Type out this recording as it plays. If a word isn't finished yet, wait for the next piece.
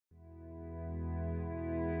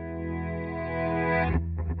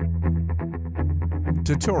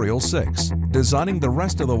Tutorial 6. Designing the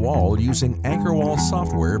rest of the wall using AnchorWall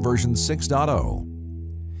Software version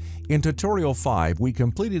 6.0. In Tutorial 5, we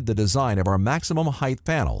completed the design of our maximum height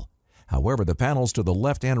panel. However, the panels to the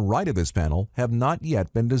left and right of this panel have not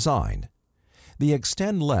yet been designed. The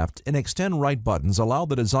Extend Left and Extend Right buttons allow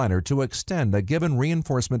the designer to extend a given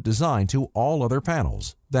reinforcement design to all other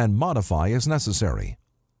panels, then modify as necessary.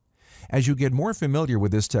 As you get more familiar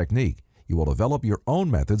with this technique, you will develop your own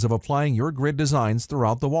methods of applying your grid designs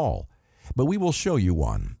throughout the wall, but we will show you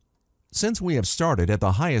one. Since we have started at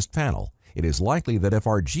the highest panel, it is likely that if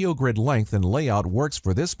our geogrid length and layout works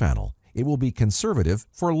for this panel, it will be conservative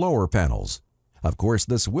for lower panels. Of course,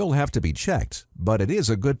 this will have to be checked, but it is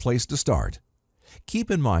a good place to start.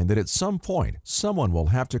 Keep in mind that at some point, someone will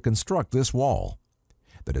have to construct this wall.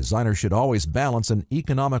 The designer should always balance an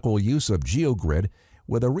economical use of geogrid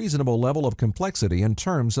with a reasonable level of complexity in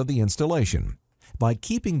terms of the installation. By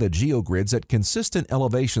keeping the geogrids at consistent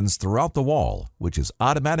elevations throughout the wall, which is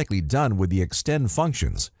automatically done with the extend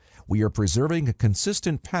functions, we are preserving a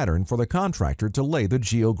consistent pattern for the contractor to lay the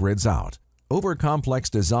geogrids out. Over-complex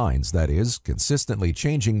designs, that is, consistently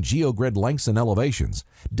changing geogrid lengths and elevations,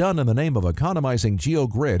 done in the name of economizing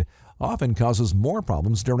geogrid, often causes more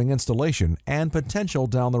problems during installation and potential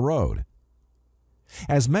down the road.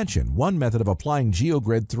 As mentioned, one method of applying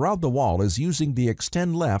geogrid throughout the wall is using the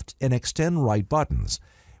Extend Left and Extend Right buttons,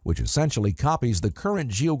 which essentially copies the current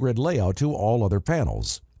geogrid layout to all other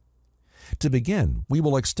panels. To begin, we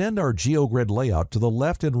will extend our geogrid layout to the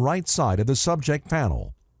left and right side of the subject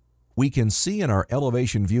panel. We can see in our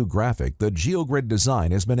elevation view graphic the geogrid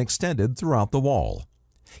design has been extended throughout the wall.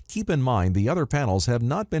 Keep in mind the other panels have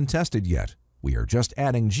not been tested yet. We are just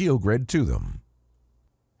adding geogrid to them.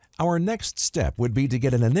 Our next step would be to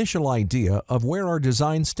get an initial idea of where our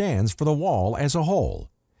design stands for the wall as a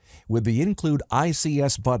whole. With the Include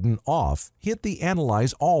ICS button off, hit the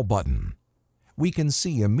Analyze All button. We can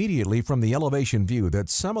see immediately from the elevation view that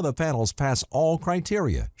some of the panels pass all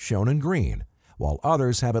criteria, shown in green, while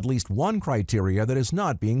others have at least one criteria that is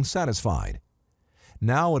not being satisfied.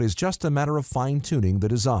 Now it is just a matter of fine-tuning the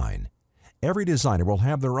design. Every designer will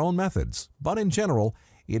have their own methods, but in general,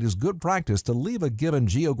 it is good practice to leave a given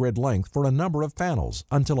geogrid length for a number of panels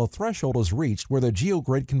until a threshold is reached where the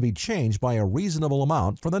geogrid can be changed by a reasonable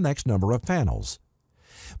amount for the next number of panels.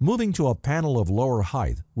 Moving to a panel of lower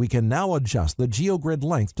height, we can now adjust the geogrid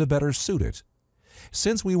length to better suit it.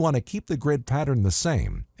 Since we want to keep the grid pattern the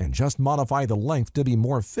same and just modify the length to be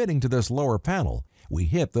more fitting to this lower panel, we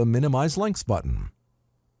hit the Minimize Lengths button.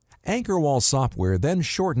 AnchorWall Software then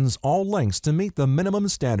shortens all lengths to meet the minimum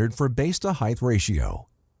standard for base to height ratio.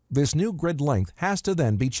 This new grid length has to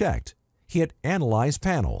then be checked. Hit Analyze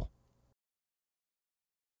Panel.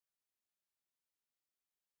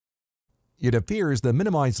 It appears the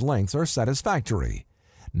minimized lengths are satisfactory.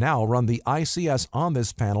 Now run the ICS on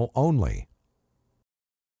this panel only.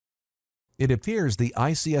 It appears the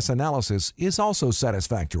ICS analysis is also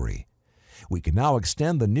satisfactory. We can now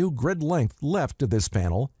extend the new grid length left of this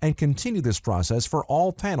panel and continue this process for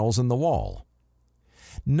all panels in the wall.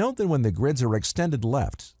 Note that when the grids are extended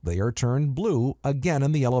left, they are turned blue again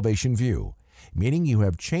in the elevation view, meaning you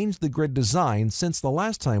have changed the grid design since the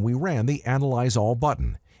last time we ran the Analyze All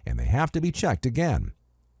button, and they have to be checked again.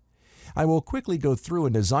 I will quickly go through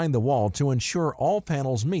and design the wall to ensure all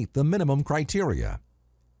panels meet the minimum criteria.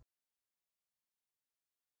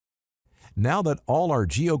 Now that all our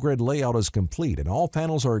geogrid layout is complete and all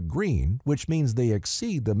panels are green, which means they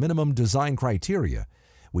exceed the minimum design criteria,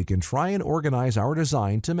 we can try and organize our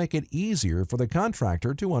design to make it easier for the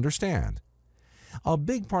contractor to understand. A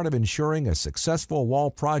big part of ensuring a successful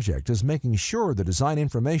wall project is making sure the design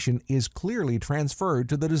information is clearly transferred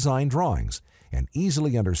to the design drawings and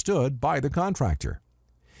easily understood by the contractor.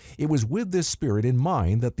 It was with this spirit in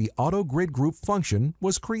mind that the Auto Grid Group function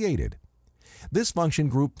was created. This function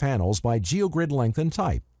groups panels by geogrid length and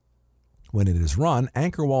type. When it is run,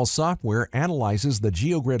 AnchorWall Software analyzes the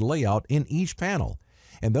geogrid layout in each panel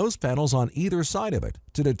and those panels on either side of it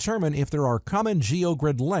to determine if there are common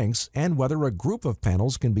geogrid lengths and whether a group of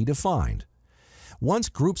panels can be defined. Once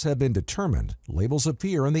groups have been determined, labels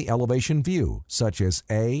appear in the elevation view, such as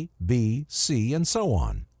A, B, C, and so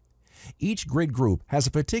on. Each grid group has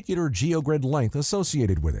a particular geogrid length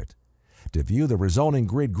associated with it. To view the resulting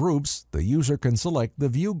grid groups, the user can select the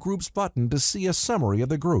View Groups button to see a summary of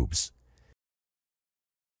the groups.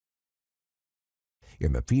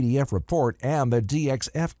 In the PDF report and the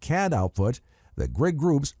DXF CAD output, the grid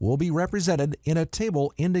groups will be represented in a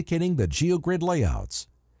table indicating the geogrid layouts.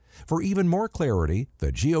 For even more clarity,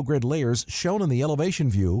 the geogrid layers shown in the elevation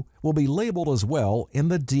view will be labeled as well in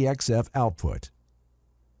the DXF output.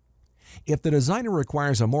 If the designer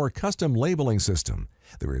requires a more custom labeling system,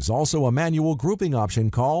 there is also a manual grouping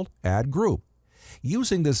option called Add Group.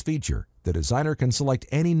 Using this feature, the designer can select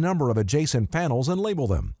any number of adjacent panels and label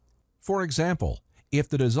them. For example, if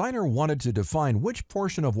the designer wanted to define which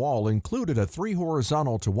portion of wall included a 3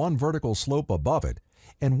 horizontal to 1 vertical slope above it,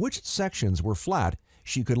 and which sections were flat,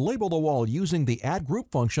 she could label the wall using the Add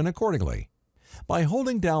Group function accordingly. By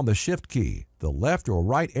holding down the Shift key, the left or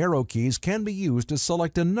right arrow keys can be used to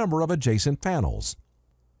select a number of adjacent panels.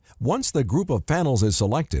 Once the group of panels is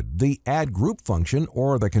selected, the Add Group function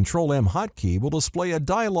or the Ctrl-M hotkey will display a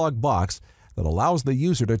dialog box that allows the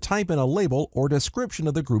user to type in a label or description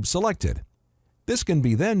of the group selected. This can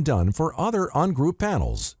be then done for other ungrouped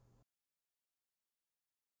panels.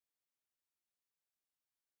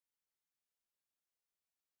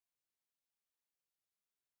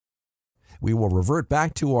 We will revert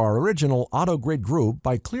back to our original AutoGrid group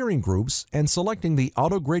by clearing groups and selecting the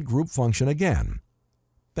AutoGrid group function again.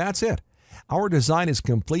 That's it. Our design is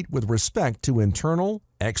complete with respect to internal,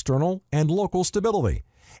 external, and local stability,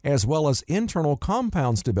 as well as internal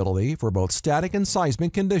compound stability for both static and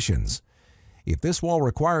seismic conditions. If this wall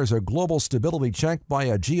requires a global stability check by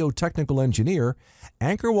a geotechnical engineer,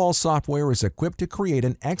 AnchorWall Software is equipped to create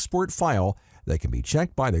an export file that can be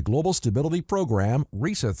checked by the Global Stability Program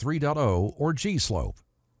ReSSA 3.0 or Gslope.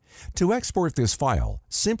 To export this file,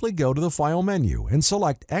 simply go to the File menu and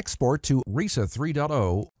select Export to ReSSA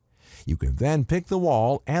 3.0. You can then pick the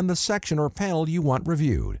wall and the section or panel you want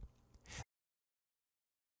reviewed.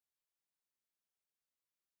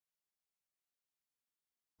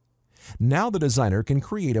 Now the designer can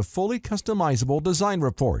create a fully customizable design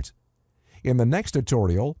report. In the next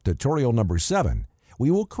tutorial, tutorial number 7,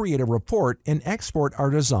 we will create a report and export our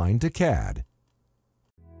design to CAD.